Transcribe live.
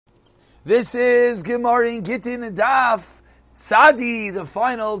This is Gemara in Gittin and Daf Tzadi, the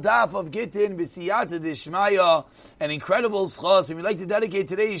final Daf of Gittin, B'siyata Dishmaya, an incredible schos, and we'd like to dedicate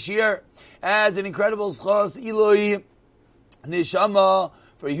today's year as an incredible schos, Eloi Neshama,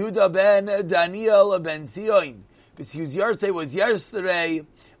 for Yehuda ben Daniel ben Sion. His yahrzeit was yesterday.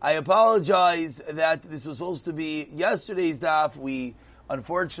 I apologize that this was supposed to be yesterday's Daf. We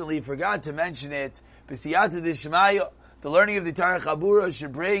unfortunately forgot to mention it. B'siyata Dishmaya, the learning of the entire Chabura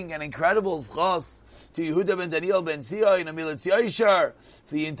should bring an incredible schos to Yehuda ben Daniel ben Sion, a Milatz Yosher,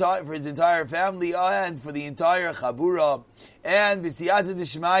 for his entire family and for the entire Chabura. And B'siyata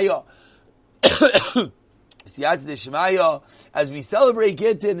Dishmaya, B'siyata Dishmaya, as we celebrate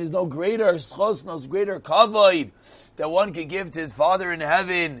Gittin, there's no greater schos, no greater kavod that one can give to his Father in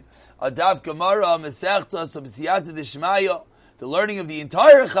heaven. A Daf Gemara, Masechta, so B'siyata Dishmaya, the learning of the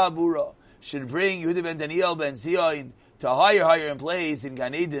entire Chabura should bring Yehuda ben Daniel ben Sion to higher in place in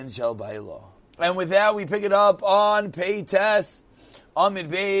Gan Eden Shel Ba'ila. And with that, we pick it up on Pei Tes, Amid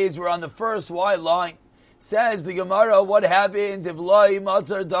Beis. We're on the first wide line. Says the Gemara, what happens if Loi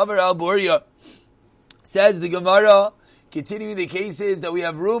Matzar Davar Al Burya? Says the Gemara, continuing the cases that we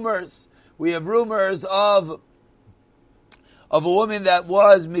have rumors. We have rumors of a woman that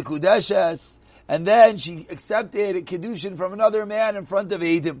was Mikudeshes, and then she accepted a Kedushin from another man in front of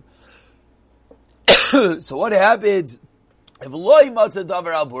Edom. So what happens if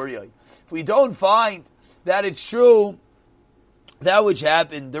we don't find that it's true, that which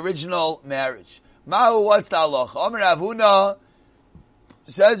happened, the original marriage? Mahu, what's the halacha? Amar Rav Huna,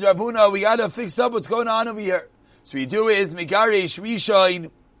 says Rav Huna, we gotta fix up what's going on over here. So we do is, Megaresh Rishain,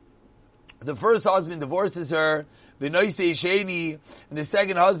 the first husband divorces her, V'noisei Sheni, and the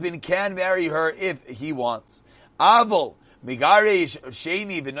second husband can marry her if he wants. Avol, Megaresh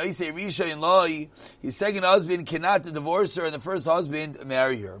Sheni v'noisei Rishain Loi, his second husband cannot divorce her and the first husband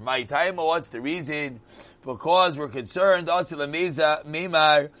marry her. My time, what's the reason? Because we're concerned. Asila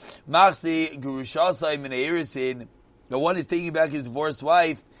Meimar Machsi Gurushasai Minayirisin. The one is taking back his divorced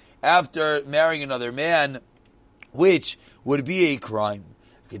wife after marrying another man, which would be a crime.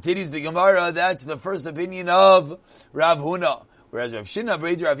 Continues the Gemara. That's the first opinion of Rav Huna. Whereas Rav Shina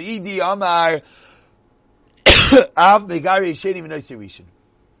Breder Rav Idi Amar Av Megari Sheni V'Noisei Rishon.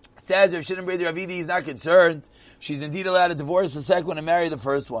 Says Rav Shimon Breder Ravidi is not concerned. She's indeed allowed to divorce the second one and marry the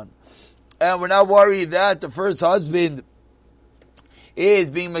first one. And we're not worried that the first husband is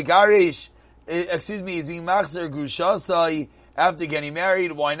being Megarish, is being Machzer Grushasai after getting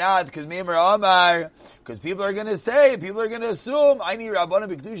married. Why not? Because Meimer Amar, because people are going to assume, I need Rabbana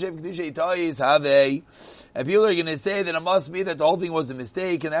B'Kedusha Itayis Have. And people are going to say that it must be that the whole thing was a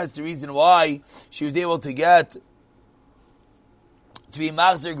mistake, and that's the reason why she was able to get to be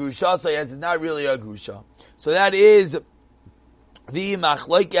Machzer Grusha, so yes, it's not really a Grusha. So that is the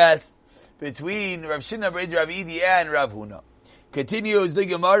Machlokes between Rav Shina Breder Rav Idi and Rav Huna. Continues the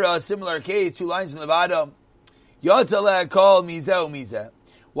Gemara, a similar case, 2 lines in the bottom. Yotzaleh kol mizeh u'mizeh.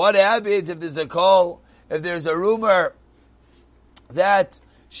 What happens if there's a call, if there's a rumor that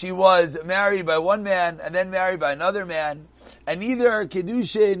she was married by one man and then married by another man, and neither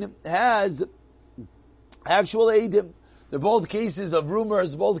Kedushin has actual Eidim? They're both cases of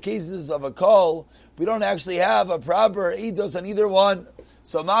rumors, both cases of a call. We don't actually have a proper Eidos on either one.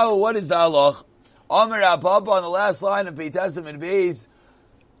 So Mahu, what is the halach? Amar Rapapa on the last line of Peitesim and Beis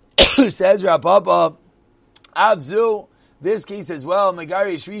says Rapapa, Avzu, this case as well,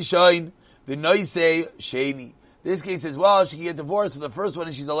 Megari Shrishain, V'noisei Sheni. This case as well, she can get divorced from the first one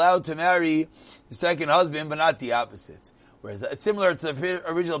and she's allowed to marry the second husband, but not the opposite. Whereas it's similar to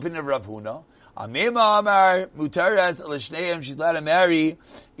the original opinion of Rav Huna. Amema Amar, Mutaras L'Shneim, she's allowed to marry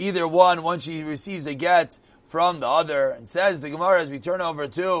either one once she receives a get from the other. And says the Gemara, as we turn over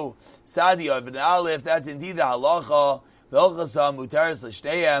to Sadia ibn Aleph, that's indeed the halacha. V'olchasa Mutaras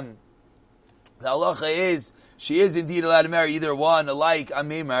L'Shneim. The halacha is, she is indeed allowed to marry either one, like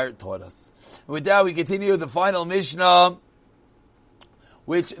Amemar taught us. And with that, we continue the final Mishnah,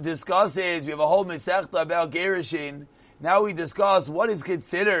 which discusses, we have a whole Masechta about Gerushin. Now we discuss what is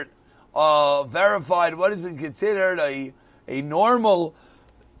considered verified, what is considered a normal,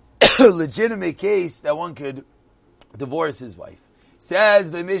 legitimate case that one could divorce his wife.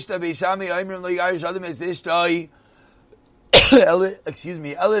 Says the Mishnah, Beishami Aimrim Lo Yarish Adam Es Ishtai,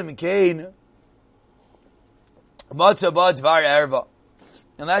 Elim Kain, Matzah Dvar Erva.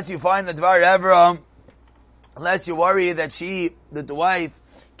 Unless you find a Dvar Erva, unless you worry that the wife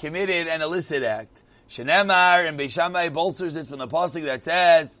committed an illicit act. Shenemar and Beishamai bolsters it from the pasuk that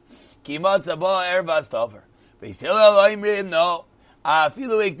says, Ki matzah ba erva staver. Beis Hillel oimrim, no.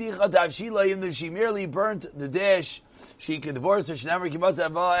 Afilu ekdicha tavshila, even if she merely burnt the dish she could divorce her. She never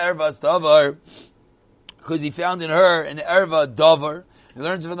ervas davar, because he found in her an erva davar. He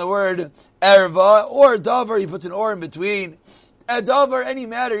learns from the word erva or davar. He puts an or in between. A davar, any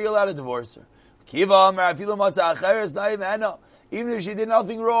matter, you're allowed to divorce her. Even if she did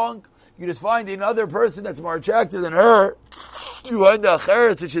nothing wrong, you just find another person that's more attractive than her. You find a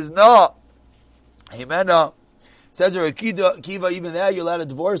cheres which is not. Amen. Says her Kiva, even that you're allowed to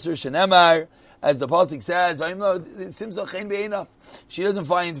divorce her. Shenemar, as the pasuk says, she doesn't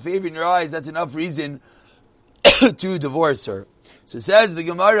find favor in your eyes. That's enough reason to divorce her. So says the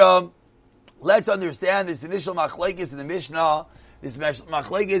Gemara. Let's understand this initial machlekes in the Mishnah. This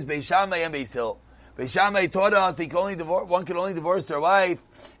machlekes Beis Shammai and Beis Hillel. Beis Shammai taught us one can only divorce their wife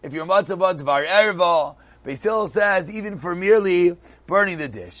if you're matzah dvar erva. Beis Hillel says even for merely burning the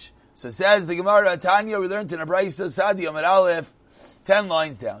dish. So says the Gemara Tanya, we learned in a Brisa Sadi Amar Aleph, 10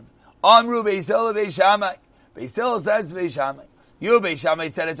 lines down. Amru Beis Hillel Beis Shammai. Beis Hillel says Beis Shammai. You Beis Shammai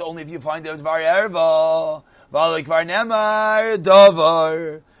said it's only if you find a dvar erva. V'alei kvar nemar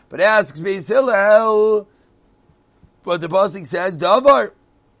davar. But asks Beis Hillel, but the pasuk says davar.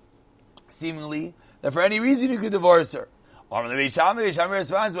 Seemingly that for any reason you could divorce her. Beis Shammai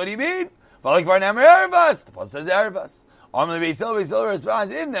responds, what do you mean? V'alei kvar nemar ervas. The pasuk says ervas. Beis Hillel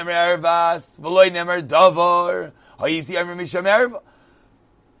responds, in nemar ervas, v'loi nemar davar. How you see Amr Misham erva?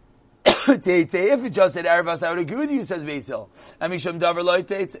 If it just said ervas, I would agree with you, says Beis Hillel. And Misham davar loy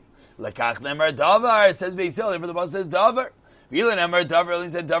teitze. Lekach nemar davar, says Beis Hillel. If the pasuk says davar. V'ila nemar davar, only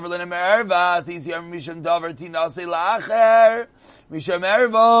said davar nemar ervas. Easy Amr Misham davar tinase lacher. Misham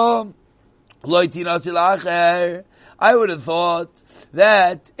erva. Loy tinase lacher. I would have thought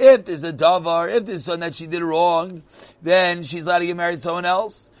that if there's a davar, if there's something that she did wrong, then she's allowed to get married to someone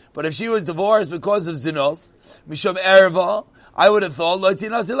else. But if she was divorced because of zinos, misham erva, I would have thought lo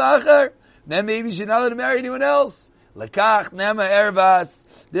tinasi lacher. Then maybe she's not allowed to marry anyone else. Lekach nema ervas.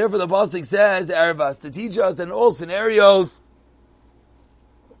 Therefore, the pasuk says ervas to teach us that in all scenarios,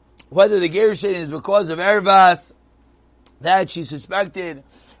 whether the gerushin is because of ervas, that she's suspected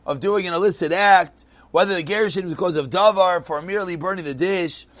of doing an illicit act, whether the gerushin is because of davar for merely burning the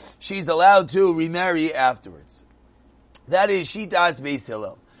dish, she's allowed to remarry afterwards. That is shitas Beis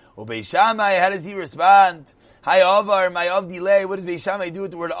Hillel. Beis Shammai, how does he respond? Hi avar, my avdilei. What does Beis Shammai do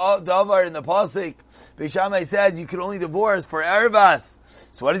with the word davar in the pasuk? Beis Shammai says you can only divorce for ervas.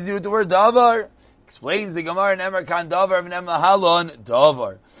 So what does he do with the word davar? Explains the Gemara nemer kan davar v'nemer halon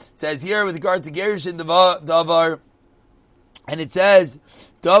davar. It says here with regard to gerushin davar, and it says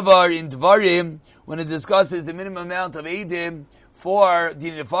davar in dvarim, when it discusses the minimum amount of edim for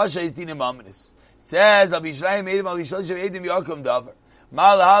din nefasha is din amamis. It says abishlayim edim abishlayim edim yakum davar.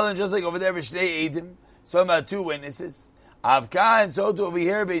 Malahalan, just like over there b'shnei edim, so about 2 witnesses. Avkan, so too over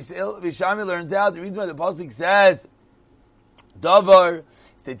here Beis Shammai learns out the reason why the pasuk says davar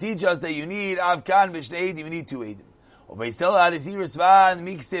is to teach us that you need avkan b'shnei edim, you need 2 edim. Beis Hillel, how does he respond?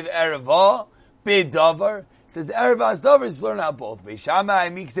 Miksiv erva bid davar. Says ervas davar is learn out both. Beis Shammai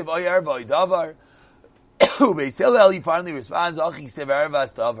miksiv oy erva oy davar. Beis Hillel, he finally responds, Achi Sev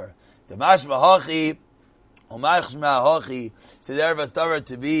Ervas Davar. The Mashma Hachi, Umachshma Hachi, said Ervas Davar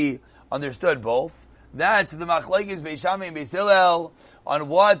to be understood both. That's the Machlekes Beis Shammai and Beis Hillel on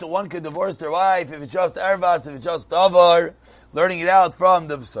what one could divorce their wife, if it's just Ervas, if it's just Davar, learning it out from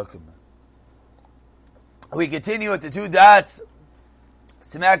the Psukim. We continue with the 2 dots,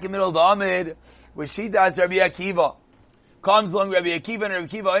 smack in the middle of the Amid, with Shitas Rabbi Akiva. Comes along Rabbi Akiva and Rabbi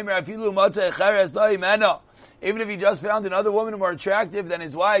Akiva Omer afilu matzah cheres lo imena. Even if he just found another woman more attractive than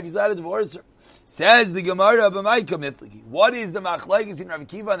his wife, he's allowed to divorce her. Says the Gemara b'may kamifliki. What is the machlekes in Rabbi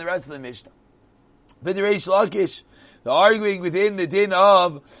Akiva and the rest of the Mishnah? But the Reish Lakish, they're arguing within the din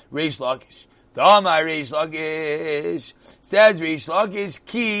of Reish Lakish. Damai Reish Lakish says Reish Lakish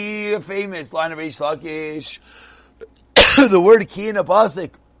ki, a famous line of Reish Lakish. The word ki in a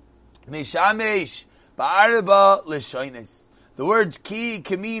pasuk mishamesh. Ba'arba l'shoines. The word ki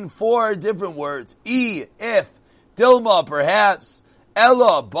can mean 4 different words. If, dilma, perhaps,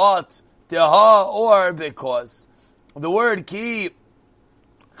 ella, but, deha, or because. The word ki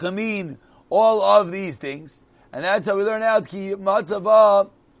can mean all of these things. And that's how we learn out ki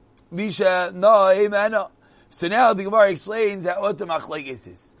matzava misha na emena. So now the Gemara explains that what the machlekes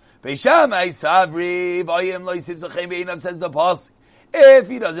is. Beis Shammai savri vayim lo yisib zachem beinav, says the pasuk. If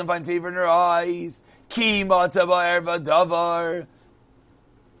he doesn't find favor in her eyes, ki matzava erva davar.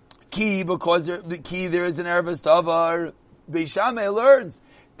 Ki, because there is an erva davar. Beis Shammai learns.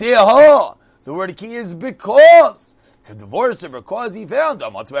 Deha. The word ki is because. To divorce her because he found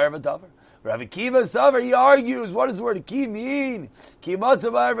matzava erva davar. Rav Akiva Savar, he argues, what does the word ki mean? Ki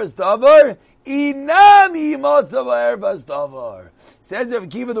matzava erva davar. Inami matzav ervas davar. Says Rav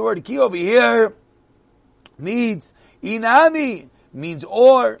Kiva, the word ki over here means inami, means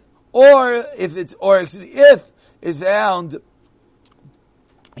or if it's found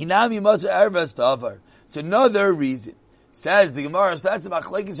inami matzav ervas davar. It's another reason. Says the Gemara, so that's the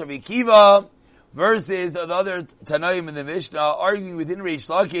machlekes Rav Kiva versus the other Tanaim in the Mishnah arguing within Reish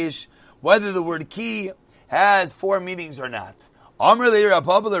Lakish whether the word ki has 4 meanings or not. Amr le Rav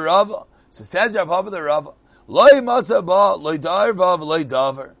Papa le Rava. So says Rav Papa le Rava, loy matzah ba, loy dar vav, loy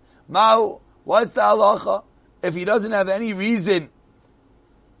davar. Ma'u, what's the halacha? If he doesn't have any reason,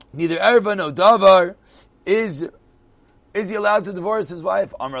 neither erva nor davar, is he allowed to divorce his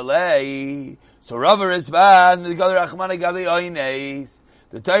wife? Amr le. So Rava responds,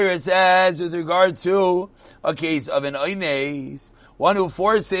 the Torah says with regard to a case of an oines, one who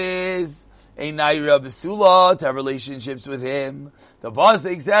forces a naira besula to have relationships with him. The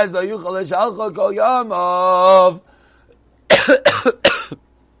pasuk says, "Lo yuchal leshalcha kol yamav."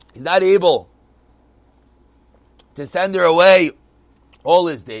 He's not able to send her away all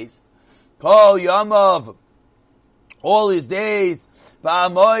his days. Kol yamav, all his days.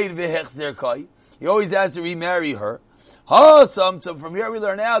 Ba'amoid v'hechzer kai. He always has to remarry her. So from here we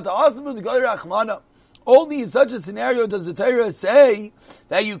learn out, only in such a scenario does the Torah say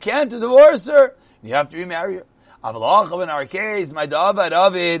that you can't divorce her. You have to remarry her. In our case, my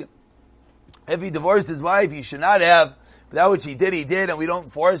David, if he divorced his wife, he should not have. But that which he did, and we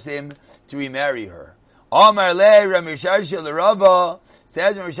don't force him to remarry her. Amar le Ramishar Shel Rava,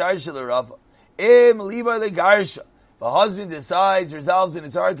 says Ramishar Shel Rava, Im liba le garsha. If a husband decides, resolves in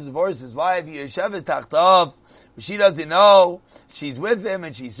his heart to divorce his wife, Yesheves Tachtav, she doesn't know, she's with him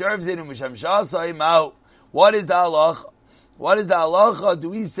and she serves him, what is the halacha? What is the halacha? Do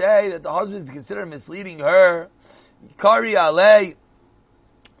we say that the husband is considered misleading her? Kari alei.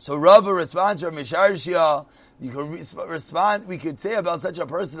 So Rava responds from Misharshia. You could respond, we could say about such a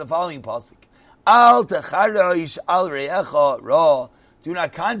person the following pasuk. Al techarosh al re'echa ra. Do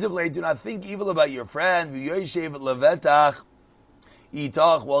not contemplate, do not think evil about your friend. V'yoshev levetach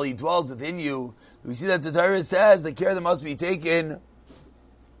itach, while he dwells within you. We see that the Torah says the care that must be taken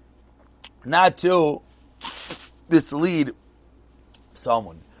not to mislead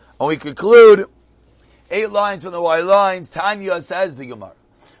someone. And we conclude 8 lines from the Y lines. Tanya says the Gemara,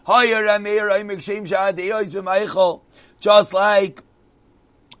 just like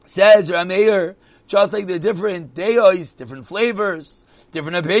says Rameir, just like the different deos, different flavors,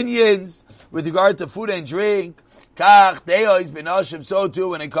 different opinions with regard to food and drink, kach deos benashim, so too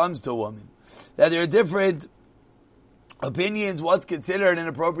when it comes to a woman. That there are different opinions, what's considered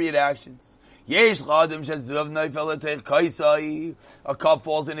inappropriate actions. A cup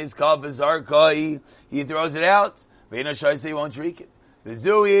falls in his cup, he throws it out, he won't drink it.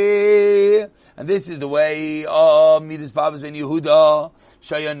 And this is the way of Midas Papas ben Yehuda,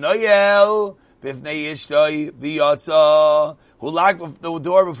 who locked the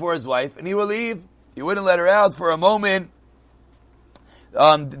door before his wife, and he will leave. He wouldn't let her out for a moment.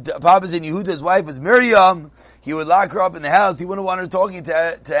 Papas and Yehuda's wife was Miriam. He would lock her up in the house. He wouldn't want her talking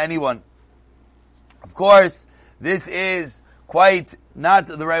to anyone. Of course, this is quite not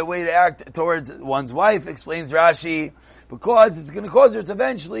the right way to act towards one's wife, explains Rashi, because it's going to cause her to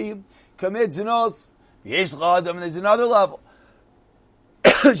eventually commit zinos. There's another level.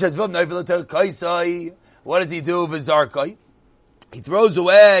 What does he do? He throws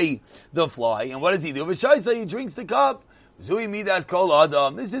away the fly. And what does he do? He drinks the cup. Zui midas kol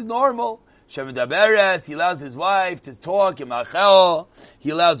adam. This is normal. He allows his wife to talk. He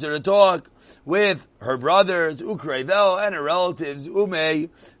allows her to talk with her brothers, ukreivel, and her relatives, umei,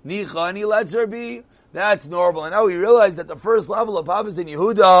 nicha, and he lets her be. That's normal. And now we realize that the first level of Papas and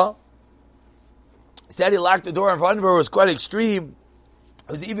Yehuda said he locked the door in front of her was quite extreme.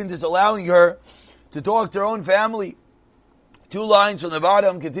 It was even disallowing her to talk to her own family. 2 lines from the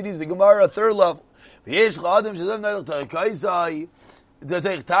bottom continues the Gemara, 3rd level. If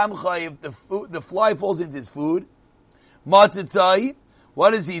the fly falls into his food, matzitzai,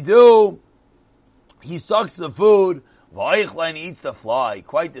 what does he do? He sucks the food, and eats the fly.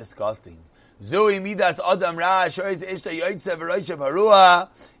 Quite disgusting. Zui midas adam ra, he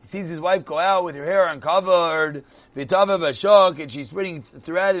sees his wife go out with her hair uncovered, vitava bashok, and she's spreading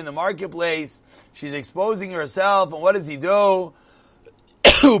thread in the marketplace. She's exposing herself, and what does he do?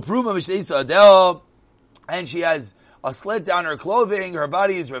 And she has a slit down her clothing, her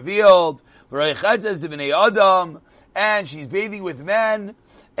body is revealed, and she's bathing with men,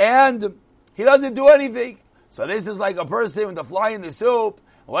 and he doesn't do anything. So this is like a person with a fly in the soup.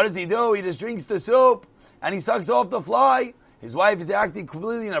 What does he do? He just drinks the soup, and he sucks off the fly, his wife is acting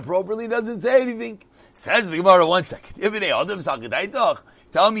completely inappropriately, doesn't say anything. Says the Gemara, 1 second.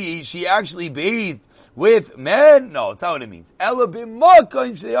 Tell me she actually bathed with men? No, that's not what it means.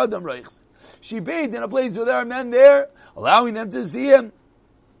 She bathed in a place where there are men there, allowing them to see him.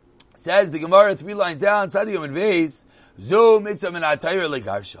 Says the Gemara 3 lines down, Tzadiyum and Beis,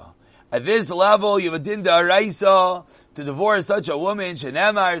 at this level, you have a din da'araisa to divorce such a woman.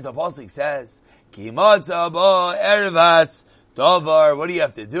 Shenemar, the Pasuk says, Ki matza ba ervas davar. What do you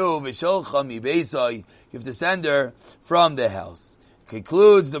have to do? V'sholcha mi beisai. You have to send her from the house.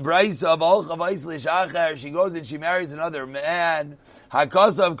 Concludes the brisa of al chavais lishacher. She goes and she marries another man.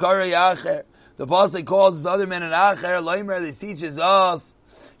 Hakasav kara yacher. The Pasuk calls this other man an acher. Leimer, this teaches us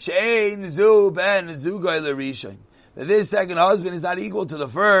she'ein zu ben zugay l'rishon. That this second husband is not equal to the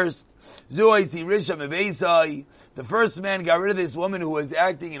first. The first man got rid of this woman who was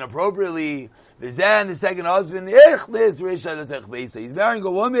acting inappropriately. The second husband, he's marrying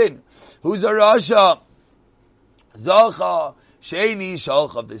a woman who's a Rasha. Zacha, Sheni,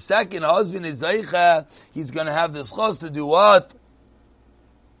 Shalchav. The second husband is Zaycha. He's going to have this chos to do what?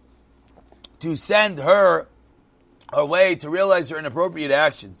 To send her away, to realize her inappropriate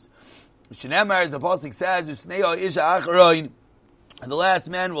actions. Shenemar, as the Pasuk says, Usneo Isha Acharoin, and the last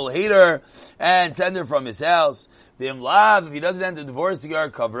man will hate her and send her from his house. V'im lav, if he doesn't end up divorcing her,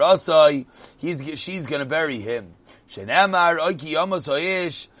 kavrasai, she's going to bury him. Shenemar Oiki Yomos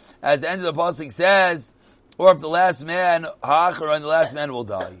Hoish, as the end of the Pasuk says, or if the last man, Ha'acharoin, the last man will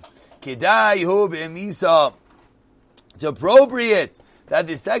die. Kedai hu b'emisa. It's appropriate that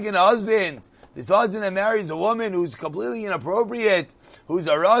the second husband, this husband that marries a woman who's completely inappropriate, who's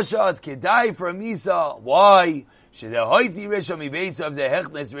a Rasha, it's kedai for a Misa. Why? This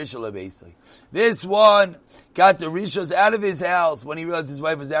one got the Rishos out of his house when he realized his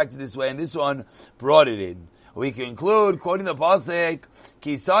wife was acting this way, and this one brought it in. We conclude, quoting the Pasuk,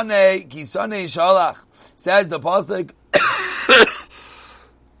 Kisane Shalach, says the Pasuk,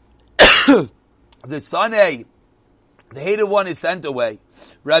 the Sane, the hated one is sent away.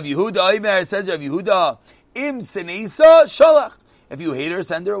 Rav Yehuda Omer says, Rav Yehuda, Im Senisa Shalach. If you hate her,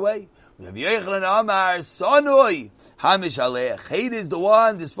 send her away. Rav Yochanan Amar, Sanoi Hamish Aleich. Hate is the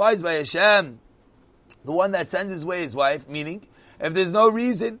one despised by Hashem, the one that sends his way his wife, meaning, if there's no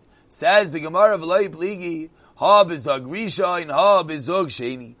reason, says the Gemara of Eloi Pligi, Ha bezog Risha and Ha bezog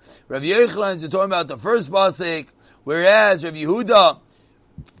Sheni. Rav Yochanan is talking about the first Pasuk, whereas Rav Yehuda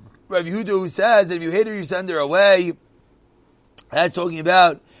who says that if you hate her, you send her away, that's talking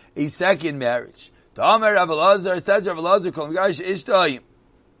about a second marriage. The Amar Rav Elazar says, Rav Elazar, Kol Megarish Ishtay,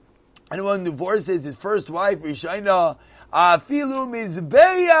 anyone who divorces his first wife, Rishayna, Afilu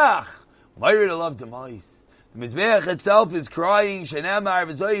Mizbeach, Myra to love Demais. The Mizbeach itself is crying, Shenamar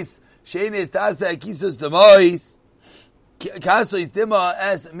V'zois, Shenes Tasa Kisos Demais, Kasois Dima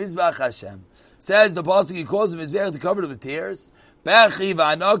Es Mizbach Hashem. Says the Pasuk, he calls the Mizbeach to cover it with tears, Bechi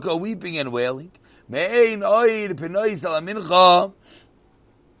V'anaka, weeping and wailing. Me'ein oid penois ala mincha.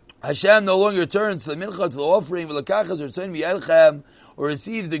 Hashem no longer turns to the mincha, to the offering, v'lakachas return mi'elchem, or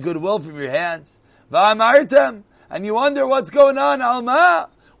receives the goodwill from your hands. V'amartem, and you wonder what's going on. Alma,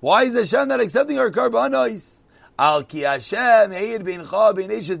 why is Hashem not accepting our karbanos? Al ki Hashem heid beincha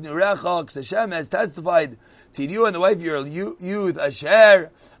beineshes nurecha, because Hashem has testified to you and the wife of your youth,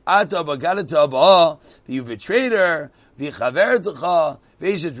 Asher ata bagadata ba, that you betrayed her. V'chavertecha,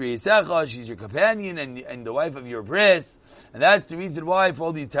 v'eshet she's your companion and the wife of your bris, and that's the reason why for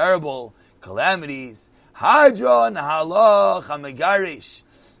all these terrible calamities. Hadron halach hamegarish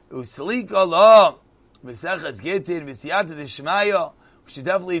uslik Allah v'seches Gittin v'siyata d'shmaya. We should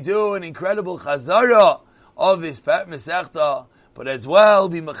definitely do an incredible chazara of this mesechta, but as well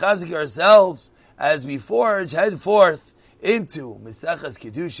be mechazik ourselves as we head forth into Meseches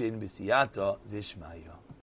Kedushin b'siyata d'shmaya.